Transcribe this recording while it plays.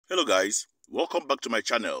Hello guys, welcome back to my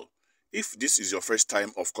channel. If this is your first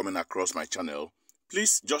time of coming across my channel,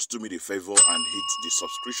 please just do me the favor and hit the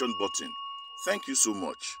subscription button. Thank you so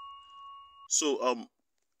much. So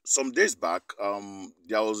some days back,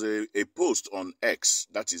 there was a post on X,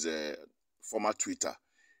 that is a former Twitter.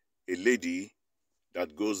 A lady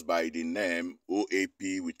that goes by the name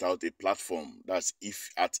OAP without a platform, that's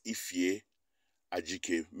at Ifye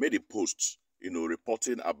Ajike, made a post,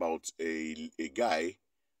 reporting about a guy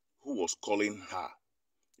who was calling her,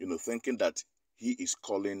 thinking that he is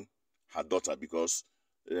calling her daughter because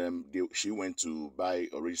she went to buy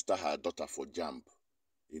or register her daughter for JAMB,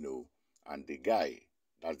 and the guy,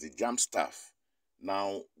 that's the JAMB staff,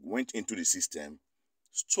 now went into the system,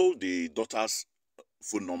 stole the daughter's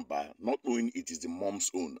phone number, not knowing it is the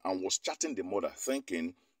mom's own, and was chatting the mother,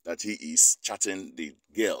 thinking that he is chatting the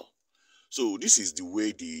girl. So this is the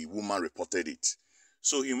way the woman reported it.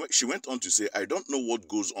 So she went on to say, I don't know what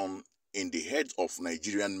goes on in the head of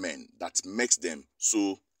Nigerian men that makes them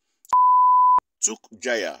so. Took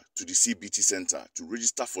Jaya to the CBT center to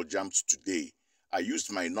register for JAMB today. I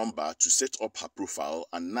used my number to set up her profile,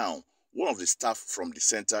 and now one of the staff from the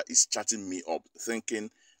center is chatting me up thinking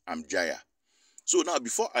I'm Jaya. So now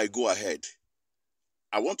before I go ahead,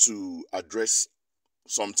 I want to address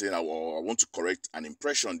something, or I want to correct an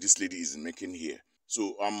impression this lady is making here.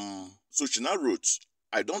 So she now wrote,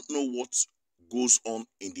 I don't know what goes on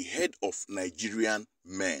in the head of Nigerian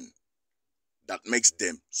men that makes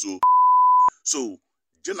them so.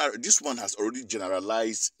 This one has already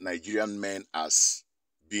generalized Nigerian men as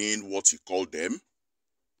being what he called them,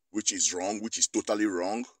 which is wrong, which is totally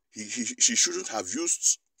wrong. She shouldn't have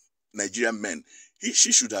used Nigerian men.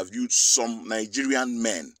 She should have used some Nigerian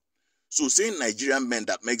men. So saying Nigerian men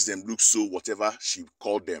that makes them look so whatever she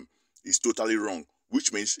called them is totally wrong,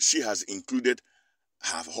 which means she has included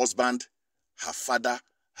her husband, her father,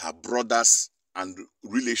 her brothers, and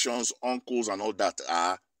relations, uncles, and all that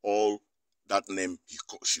are all that name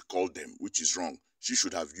she called them, which is wrong. She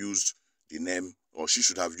should have used the name, or she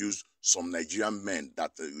should have used some Nigerian men that,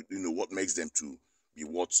 what makes them to be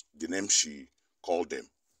what the name she called them.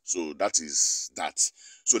 So that is that.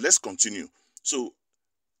 So let's continue. So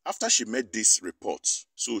after she made this report,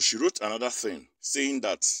 so she wrote another thing saying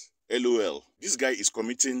that, LOL, this guy is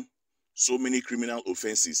committing so many criminal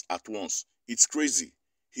offenses at once. It's crazy.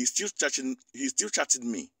 He's still chatting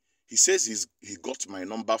me. He says he got my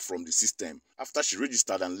number from the system after she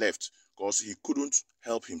registered and left because he couldn't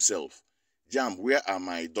help himself. JAMB, where are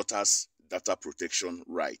my daughter's data protection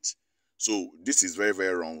rights? So this is very,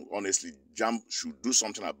 very wrong. Honestly, JAMB should do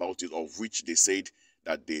something about it, of which they said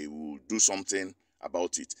that they will do something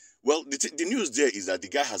about it. Well, the news there is that the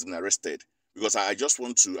guy has been arrested, because I just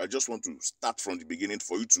want to start from the beginning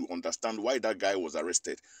for you to understand why that guy was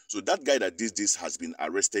arrested. So that guy that did this has been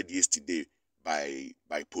arrested yesterday by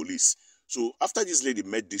police. So after this lady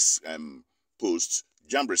made this post,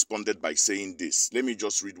 JAMB responded by saying this. Let me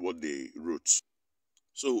just read what they wrote.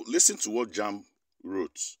 So listen to what JAMB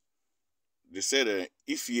wrote. They said,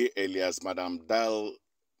 Ifye Elias, Madam Dial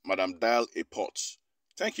a pot.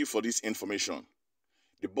 Thank you for this information.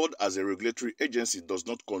 The board, as a regulatory agency, does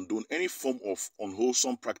not condone any form of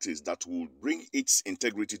unwholesome practice that will bring its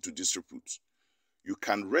integrity to disrepute. You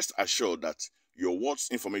can rest assured that your ward's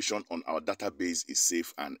information on our database is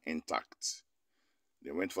safe and intact.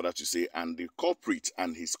 They went further to say, and the culprit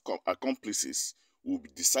and his accomplices will be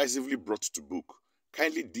decisively brought to book.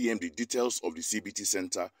 Kindly DM the details of the CBT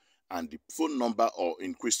center and the phone number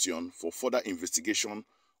in question for further investigation,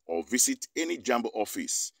 or visit any JAMB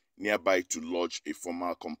office nearby to lodge a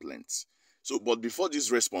formal complaint. So, but before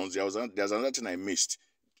this response, there's another thing I missed.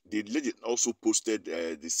 The lady also posted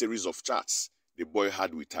the series of chats the boy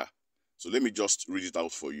had with her. So let me just read it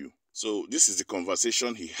out for you. So this is the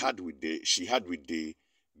conversation she had with the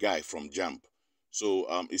guy from JAMB. So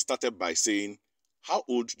it started by saying, how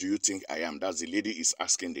old do you think I am? That's the lady is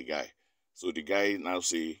asking the guy. So the guy now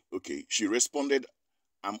say, okay. She responded,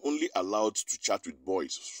 I'm only allowed to chat with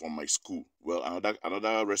boys from my school. Well,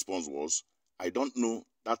 another response was, I don't know,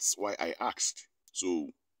 that's why I asked. So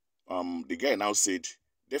the guy now said,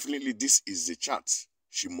 definitely this is the chat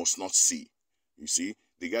she must not see. You see,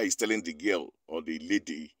 the guy is telling the girl or the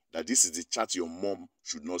lady that this is the chat your mom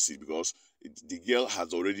should not see, because the girl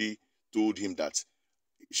has already told him that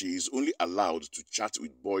she is only allowed to chat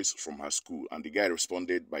with boys from her school. And the guy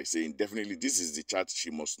responded by saying, definitely this is the chat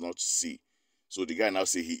she must not see. So the guy now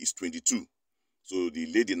said he is 22. So the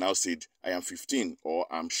lady now said, I am 15, or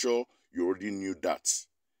I'm sure you already knew that.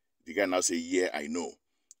 The guy now said, yeah, I know.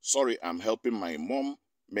 Sorry, I'm helping my mom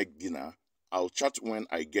make dinner. I'll chat when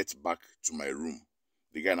I get back to my room.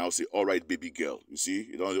 The guy now say, all right, baby girl. You see,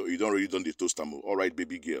 you don't really done the toaster move. All right,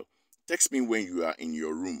 baby girl. Text me when you are in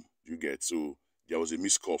your room. You get? So there was a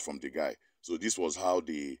missed call from the guy. So this was how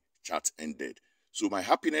the chat ended. So my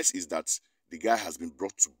happiness is that the guy has been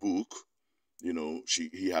brought to book. You know,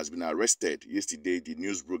 he has been arrested. Yesterday, the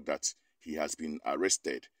news broke that he has been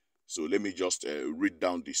arrested. So let me just read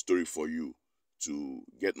down the story for you to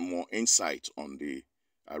get more insight on the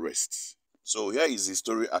arrests. So here is the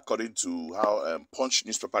story according to how Punch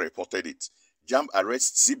newspaper reported it. JAMB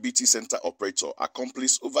arrests CBT center operator,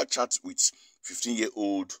 accomplice over chat with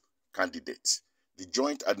 15-year-old candidate. The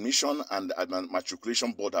Joint Admission and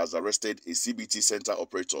Matriculation Board has arrested a CBT center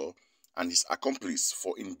operator and his accomplice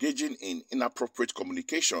for engaging in inappropriate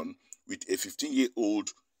communication with a 15-year-old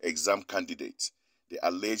exam candidate. The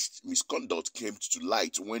alleged misconduct came to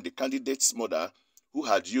light when the candidate's mother, who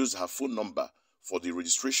had used her phone number for the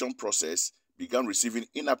registration process, began receiving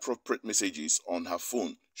inappropriate messages on her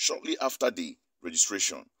phone shortly after the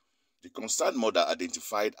registration. The concerned mother,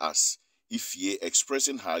 identified as Ifye,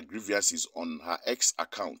 expressing her grievances on her ex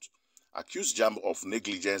account, accused JAMB of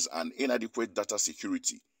negligence and inadequate data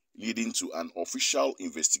security, leading to an official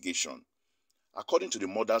investigation. According to the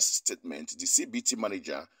mother's statement, the CBT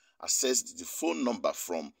manager accessed the phone number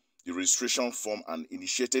from the registration form and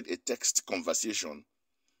initiated a text conversation,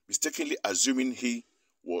 mistakenly assuming he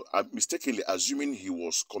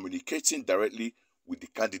was communicating directly with the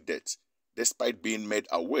candidate. Despite being made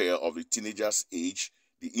aware of the teenager's age,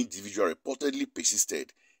 the individual reportedly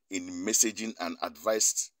persisted in messaging and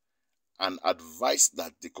advised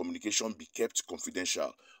that the communication be kept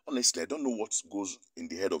confidential. Honestly, I don't know what goes in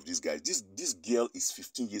the head of these guys. This girl is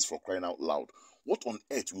 15 years, for crying out loud. What on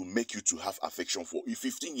earth will make you to have affection for a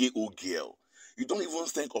 15-year-old girl? You don't even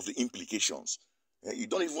think of the implications. You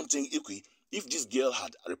don't even think, okay, if this girl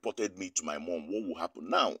had reported me to my mom, what will happen?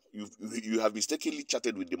 Now, you have mistakenly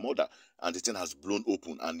chatted with the mother and the thing has blown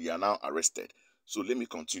open and you are now arrested. So let me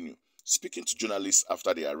continue. Speaking to journalists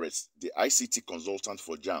after the arrest, the ICT consultant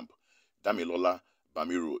for JAMB, Damilola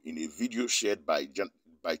Bamiro, in a video shared by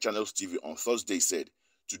Channels TV on Thursday, said,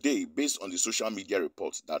 "Today, based on the social media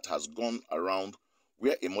report that has gone around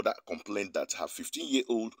where a mother complained that her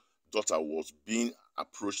 15-year-old daughter was being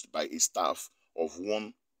approached by a staff of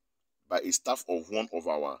one of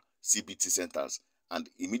our CBT centers, and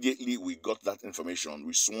immediately we got that information,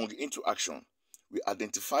 we swung into action. We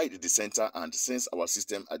identified the center, and since our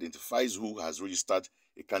system identifies who has registered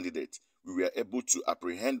a candidate, we were able to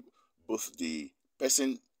apprehend both the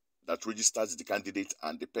person that registers the candidate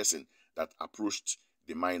and the person that approached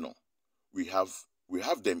the minor. We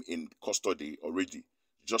have them in custody already,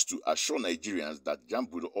 just to assure Nigerians that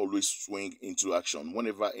JAMB will always swing into action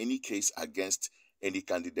whenever any case against any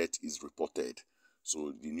candidate is reported."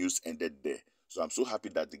 So the news ended there. So I'm so happy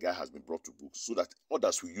that the guy has been brought to book so that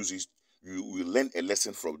others will use it. You will learn a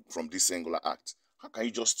lesson from this singular act. How can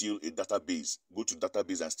you just steal a database, go to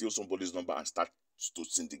database and steal somebody's number and start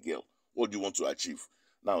toasting the girl? What do you want to achieve?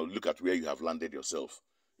 Now look at where you have landed yourself,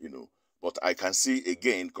 you know. But I can see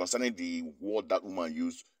again, concerning the word that woman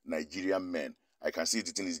used, Nigerian men, I can see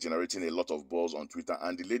the thing is generating a lot of buzz on Twitter,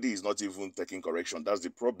 and the lady is not even taking correction. That's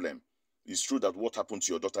the problem. It's true that what happened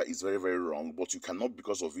to your daughter is very, very wrong, but you cannot,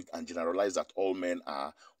 because of it, and generalize that all men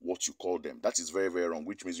are what you call them. That is very, very wrong,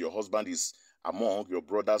 which means your husband is among, your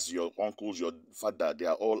brothers, your uncles, your father, they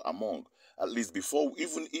are all among. At least before,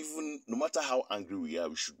 even no matter how angry we are,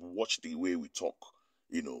 we should watch the way we talk,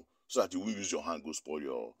 you know, so that you won't use your hand go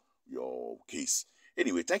spoil your case.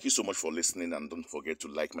 Anyway, thank you so much for listening, and don't forget to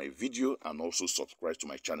like my video and also subscribe to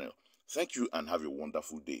my channel. Thank you and have a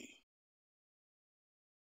wonderful day.